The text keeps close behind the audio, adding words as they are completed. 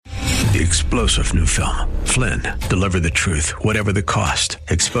the explosive new film, Flynn, deliver the truth, whatever the cost,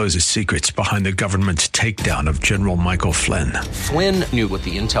 exposes secrets behind the government's takedown of General Michael Flynn. Flynn knew what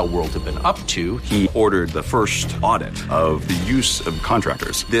the intel world had been up to. He ordered the first audit of the use of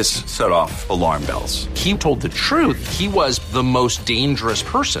contractors. This set off alarm bells. He told the truth. He was the most dangerous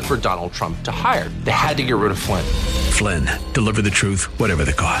person for Donald Trump to hire. They had to get rid of Flynn. Flynn, deliver the truth, whatever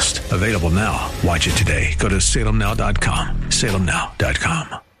the cost. Available now. Watch it today. Go to salemnow.com.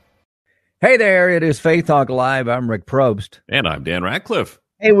 salemnow.com. Hey there, it is Faith Talk Live. I'm Rick Probst. And I'm Dan Ratcliffe.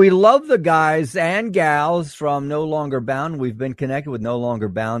 Hey, we love the guys and gals from No Longer Bound. We've been connected with No Longer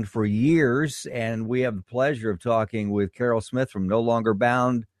Bound for years, and we have the pleasure of talking with Carol Smith from No Longer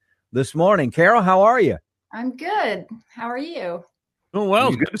Bound this morning. Carol, how are you? I'm good. How are you? Oh, well,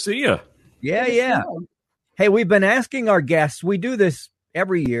 it's good to see you. Yeah. Hey, we've been asking our guests, we do this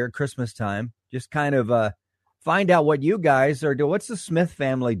every year, Christmas time, just kind of find out what you guys are doing. What's the Smith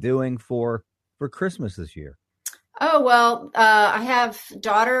family doing for Christmas this year? Oh, well, I have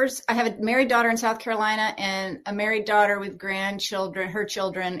daughters. I have a married daughter in South Carolina and a married daughter with grandchildren, her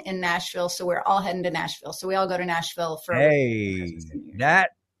children in Nashville. So we're all heading to Nashville. So we all go to Nashville for that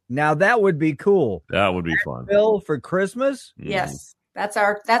would be cool. That would be fun. Nashville for Christmas? Yes, that's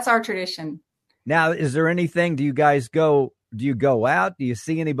our tradition. Now, is there anything, do you go out? Do you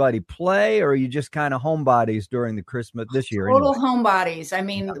see anybody play, or are you just kind of homebodies during the Christmas this year? Total homebodies. I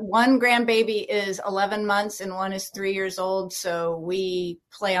mean, one grandbaby is 11 months and one is 3 years old. So we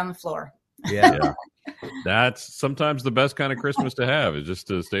play on the floor. Yeah. That's sometimes the best kind of Christmas to have, is just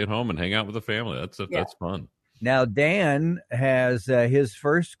to stay at home and hang out with the family. That's fun. Now, Dan has his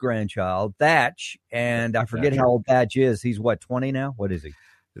first grandchild, Thatch, and I forget how old Thatch is. He's 20 now? What is he?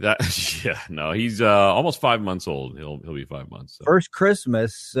 He's almost 5 months old. He'll be 5 months. So. First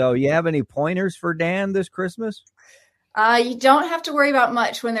Christmas. So you have any pointers for Dan this Christmas? You don't have to worry about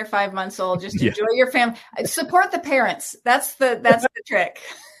much when they're 5 months old. Just enjoy your family. Support the parents. That's the trick.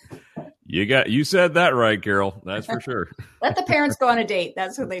 You said that right, Carol. That's for sure. Let the parents go on a date.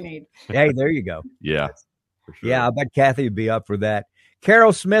 That's what they need. Hey, there you go. Yeah. For sure. Yeah, I bet Kathy would be up for that.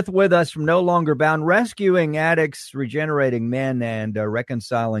 Carol Smith with us from No Longer Bound, rescuing addicts, regenerating men, and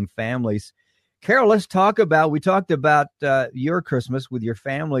reconciling families. Carol, we talked about your Christmas with your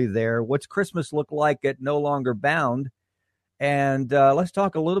family there. What's Christmas look like at No Longer Bound? And let's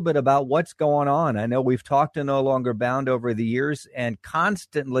talk a little bit about what's going on. I know we've talked to No Longer Bound over the years and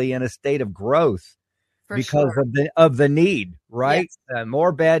constantly in a state of growth because of the need, right? Yes.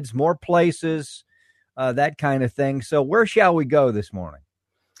 More beds, more places. That kind of thing. So where shall we go this morning?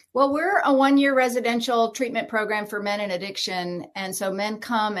 Well, we're a 1-year residential treatment program for men in addiction. And so men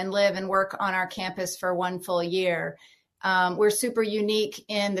come and live and work on our campus for 1 full year. We're super unique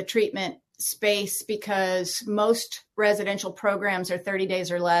in the treatment space because most residential programs are 30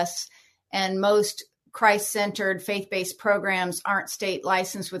 days or less. And most Christ-centered faith-based programs aren't state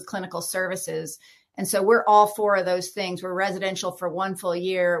licensed with clinical services. And so we're all 4 of those things. We're residential for 1 full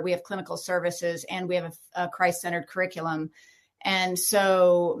year. We have clinical services and we have a Christ-centered curriculum. And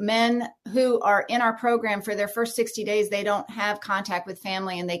so men who are in our program for their first 60 days, they don't have contact with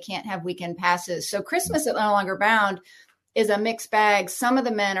family and they can't have weekend passes. So Christmas at No Longer Bound is a mixed bag. Some of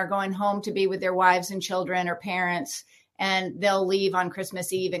the men are going home to be with their wives and children or parents, and they'll leave on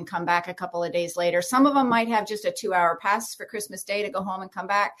Christmas Eve and come back a couple of days later. Some of them might have just a 2-hour pass for Christmas Day to go home and come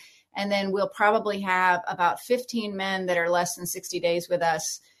back. And then we'll probably have about 15 men that are less than 60 days with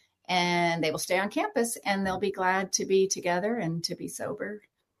us, and they will stay on campus and they'll be glad to be together and to be sober.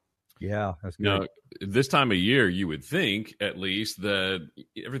 Yeah, that's good. Now, this time of year, you would think at least that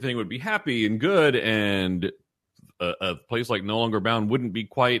everything would be happy and good, and a place like No Longer Bound wouldn't be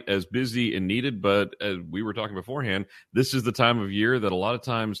quite as busy and needed. But as we were talking beforehand, this is the time of year that a lot of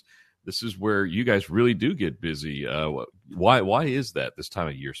times this is where you guys really do get busy. Why is that this time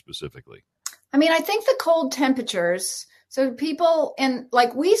of year specifically? I mean, I think the cold temperatures. So people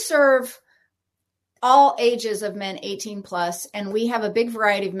we serve all ages of men 18 plus, and we have a big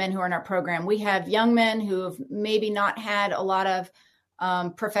variety of men who are in our program. We have young men who have maybe not had a lot of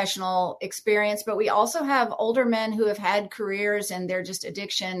professional experience, but we also have older men who have had careers and their just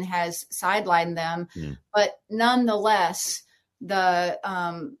addiction has sidelined them. But nonetheless, the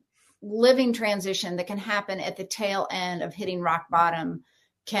living transition that can happen at the tail end of hitting rock bottom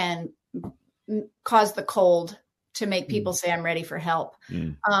can cause the cold to make people say, I'm ready for help.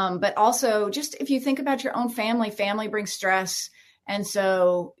 But also just if you think about your own family brings stress. And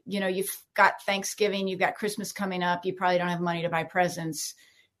so, you've got Thanksgiving, you've got Christmas coming up. You probably don't have money to buy presents.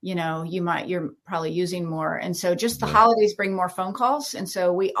 You're probably using more. And so just the holidays bring more phone calls. And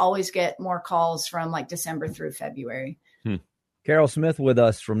so we always get more calls from like December through February. Carol Smith with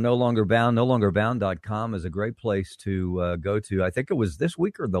us from No Longer Bound. NoLongerBound.com is a great place to go to. I think it was this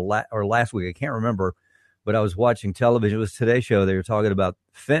week or last week. I can't remember, but I was watching television. It was Today Show. They were talking about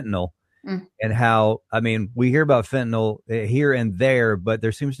fentanyl and how, I mean, we hear about fentanyl here and there, but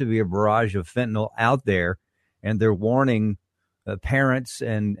there seems to be a barrage of fentanyl out there, and they're warning parents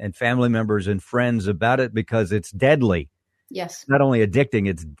and family members and friends about it because it's deadly. Yes. Not only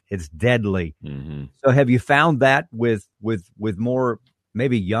addicting, it's deadly. Mm-hmm. So have you found that with more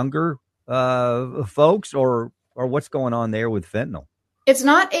maybe younger folks or what's going on there with fentanyl? It's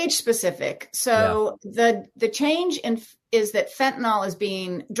not age specific. So the change is that fentanyl is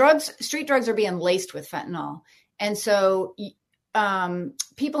street drugs are being laced with fentanyl. And so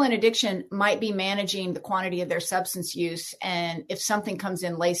people in addiction might be managing the quantity of their substance use. And if something comes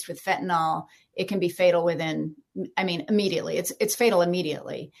in laced with fentanyl, it can be fatal immediately. It's fatal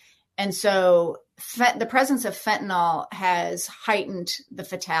immediately. And so the presence of fentanyl has heightened the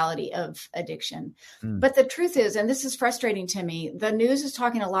fatality of addiction. But the truth is, and this is frustrating to me, the news is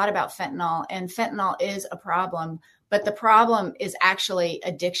talking a lot about fentanyl, and fentanyl is a problem, but the problem is actually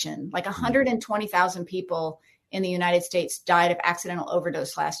addiction. Like 120,000 people in the United States died of accidental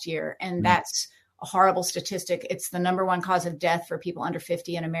overdose last year. And that's a horrible statistic. It's the number one cause of death for people under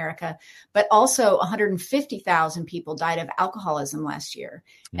 50 in America, but also 150,000 people died of alcoholism last year.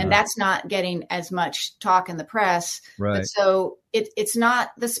 And that's not getting as much talk in the press. Right. But so it's not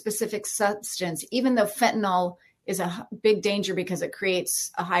the specific substance, even though fentanyl is a big danger because it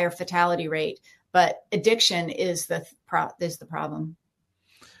creates a higher fatality rate, but addiction is the problem.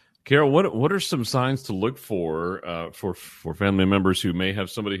 Carol, what are some signs to look for family members who may have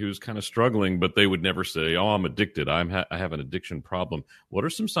somebody who's kind of struggling, but they would never say, "Oh, I'm addicted. I have an addiction problem." What are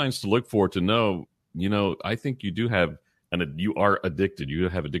some signs to look for to know? I think you do have you are addicted. You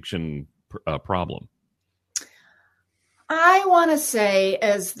have addiction problem. I want to say,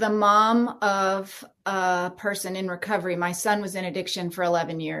 as the mom of a person in recovery, my son was in addiction for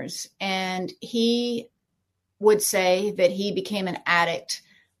 11 years, and he would say that he became an addict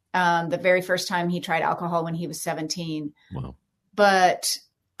the very first time he tried alcohol when he was 17. Wow. But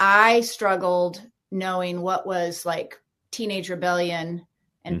I struggled knowing what was like teenage rebellion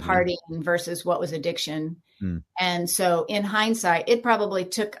and partying versus what was addiction. And so in hindsight, it probably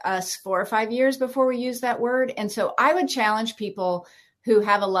took us 4 or 5 years before we used that word. And so I would challenge people who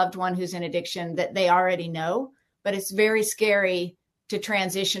have a loved one who's in addiction that they already know, but it's very scary to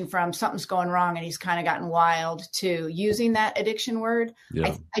transition from something's going wrong and he's kind of gotten wild to using that addiction word.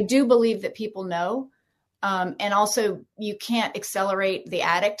 Yeah. I do believe that people know. And also you can't accelerate the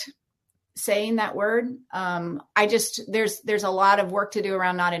addict saying that word. There's a lot of work to do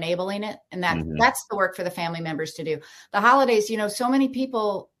around not enabling it. And that's the work for the family members to do. The holidays, so many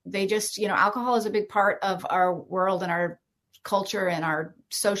people, they just, alcohol is a big part of our world and our culture and our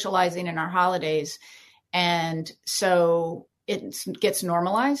socializing and our holidays. And so it gets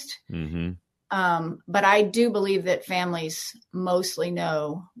normalized. But I do believe that families mostly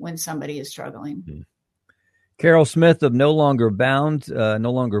know when somebody is struggling. Carol Smith of No Longer Bound,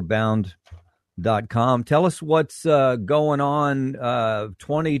 NoLongerBound.com. Tell us what's going on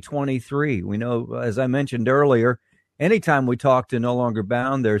 2023. We know, as I mentioned earlier, anytime we talk to No Longer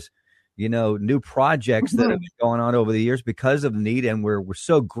Bound, there's new projects that have been going on over the years because of the need, and we're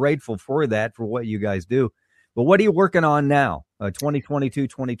so grateful for that, for what you guys do. But what are you working on now, 2022,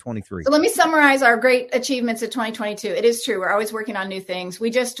 2023? So let me summarize our great achievements of 2022. It is true. We're always working on new things.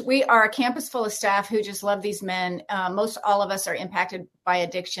 We are a campus full of staff who just love these men. Most all of us are impacted by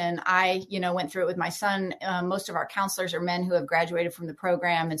addiction. I, went through it with my son. Most of our counselors are men who have graduated from the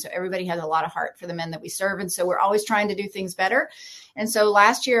program. And so everybody has a lot of heart for the men that we serve. And so we're always trying to do things better. And so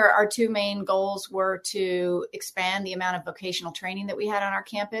last year, our 2 main goals were to expand the amount of vocational training that we had on our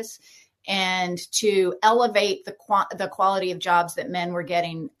campus and to elevate the quality of jobs that men were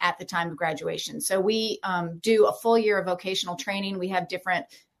getting at the time of graduation. So we do a full year of vocational training. We have different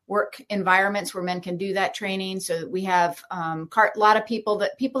work environments where men can do that training. So we have a lot of people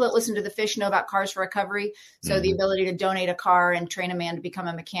that listen to The Fish know about Cars for Recovery. So the ability to donate a car and train a man to become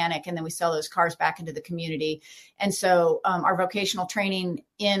a mechanic, and then we sell those cars back into the community. And so our vocational training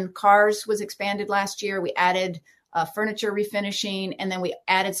in cars was expanded last year. We added furniture refinishing, and then we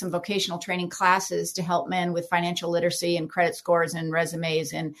added some vocational training classes to help men with financial literacy and credit scores and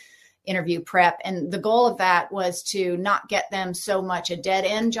resumes and interview prep. And the goal of that was to not get them so much a dead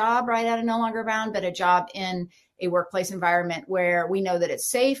end job right out of No Longer Bound, but a job in a workplace environment where we know that it's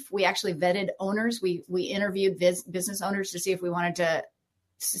safe. We actually vetted owners. We interviewed business owners to see if we wanted to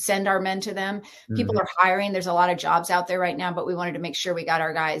send our men to them. People are hiring. There's a lot of jobs out there right now, but we wanted to make sure we got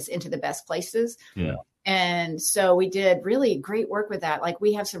our guys into the best places. Yeah. And so we did really great work with that. Like,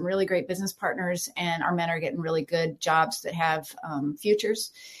 we have some really great business partners, and our men are getting really good jobs that have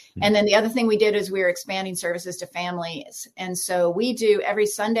futures. And then the other thing we did is we were expanding services to families. And so we do every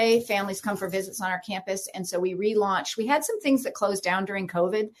Sunday, families come for visits on our campus. And so we relaunched. We had some things that closed down during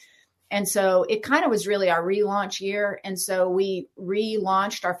COVID. And so it kind of was really our relaunch year. And so we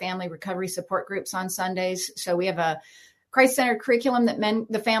relaunched our family recovery support groups on Sundays. So we have a Christ-centered curriculum that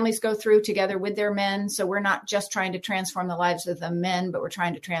the families go through together with their men. So we're not just trying to transform the lives of the men, but we're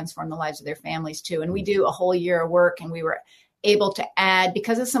trying to transform the lives of their families too. And we do a whole year of work, and we were able to add,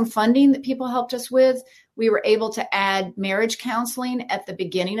 because of some funding that people helped us with, we were able to add marriage counseling at the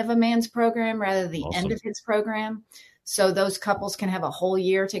beginning of a man's program rather than the end of his program. So those couples can have a whole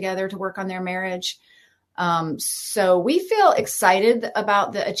year together to work on their marriage. So we feel excited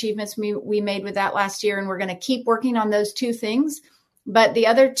about the achievements we made with that last year, and we're going to keep working on those two things. But the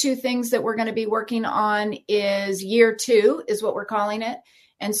other two things that we're going to be working on is year 2 is what we're calling it.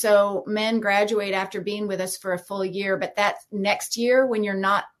 And so men graduate after being with us for a full year, but that next year, when you're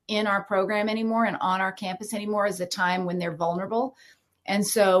not in our program anymore and on our campus anymore, is the time when they're vulnerable. And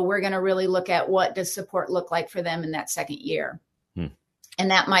so we're going to really look at what does support look like for them in that second year. And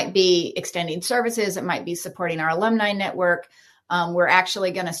that might be extending services. It might be supporting our alumni network. We're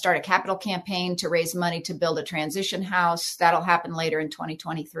actually going to start a capital campaign to raise money to build a transition house. That'll happen later in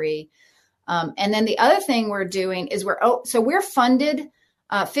 2023. And then the other thing we're doing is we're funded.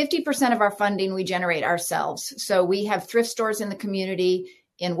 50% of our funding we generate ourselves. So we have thrift stores in the community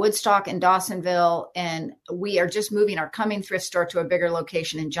in Woodstock and Dawsonville, and we are just moving our coming thrift store to a bigger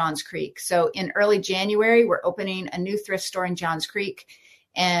location in Johns Creek. So in early January, we're opening a new thrift store in Johns Creek.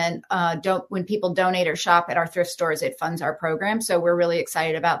 And when people donate or shop at our thrift stores, it funds our program. So we're really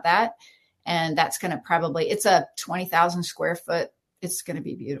excited about that. And that's going to it's a 20,000 square foot. It's going to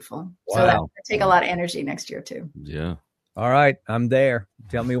be beautiful. Wow. So that's going to take a lot of energy next year too. Yeah. All right, I'm there.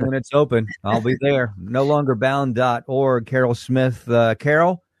 Tell me when it's open. I'll be there. NoLongerBound.org. Carol Smith.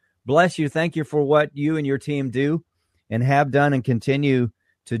 Carol, bless you. Thank you for what you and your team do and have done and continue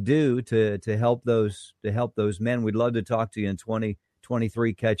to do to help those men. We'd love to talk to you in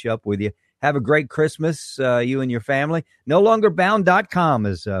 2023, catch up with you. Have a great Christmas, you and your family. NoLongerBound.com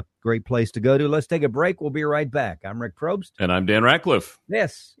is a great place to go to. Let's take a break. We'll be right back. I'm Rick Probst. And I'm Dan Ratcliffe.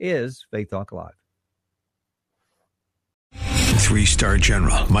 This is Faith Talk Live. 3-star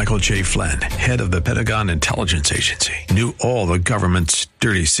General Michael J. Flynn, head of the Pentagon Intelligence Agency, knew all the government's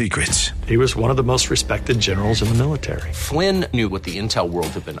dirty secrets. He was one of the most respected generals in the military. Flynn knew what the intel world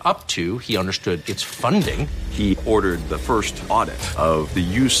had been up to. He understood its funding. He ordered the first audit of the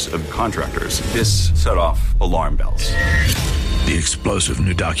use of contractors. This set off alarm bells. The explosive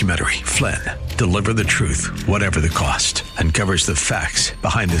new documentary, Flynn, Deliver the Truth, Whatever the Cost, uncovers the facts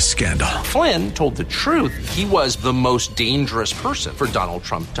behind this scandal. Flynn told the truth. He was the most dangerous person for Donald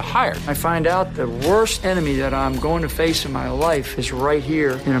Trump to hire. I find out the worst enemy that I'm going to face in my life is right here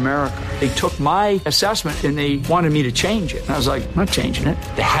in America. They took my assessment and they wanted me to change it. And I was like, I'm not changing it.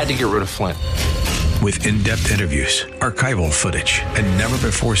 They had to get rid of Flynn. With in-depth interviews, archival footage, and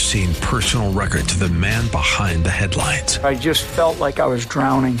never-before-seen personal records of the man behind the headlines. I just felt like I was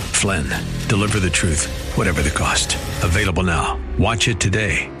drowning. Flynn, Deliver the Truth, Whatever the Cost. Available now. Watch it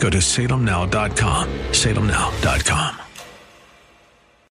today. Go to salemnow.com. salemnow.com.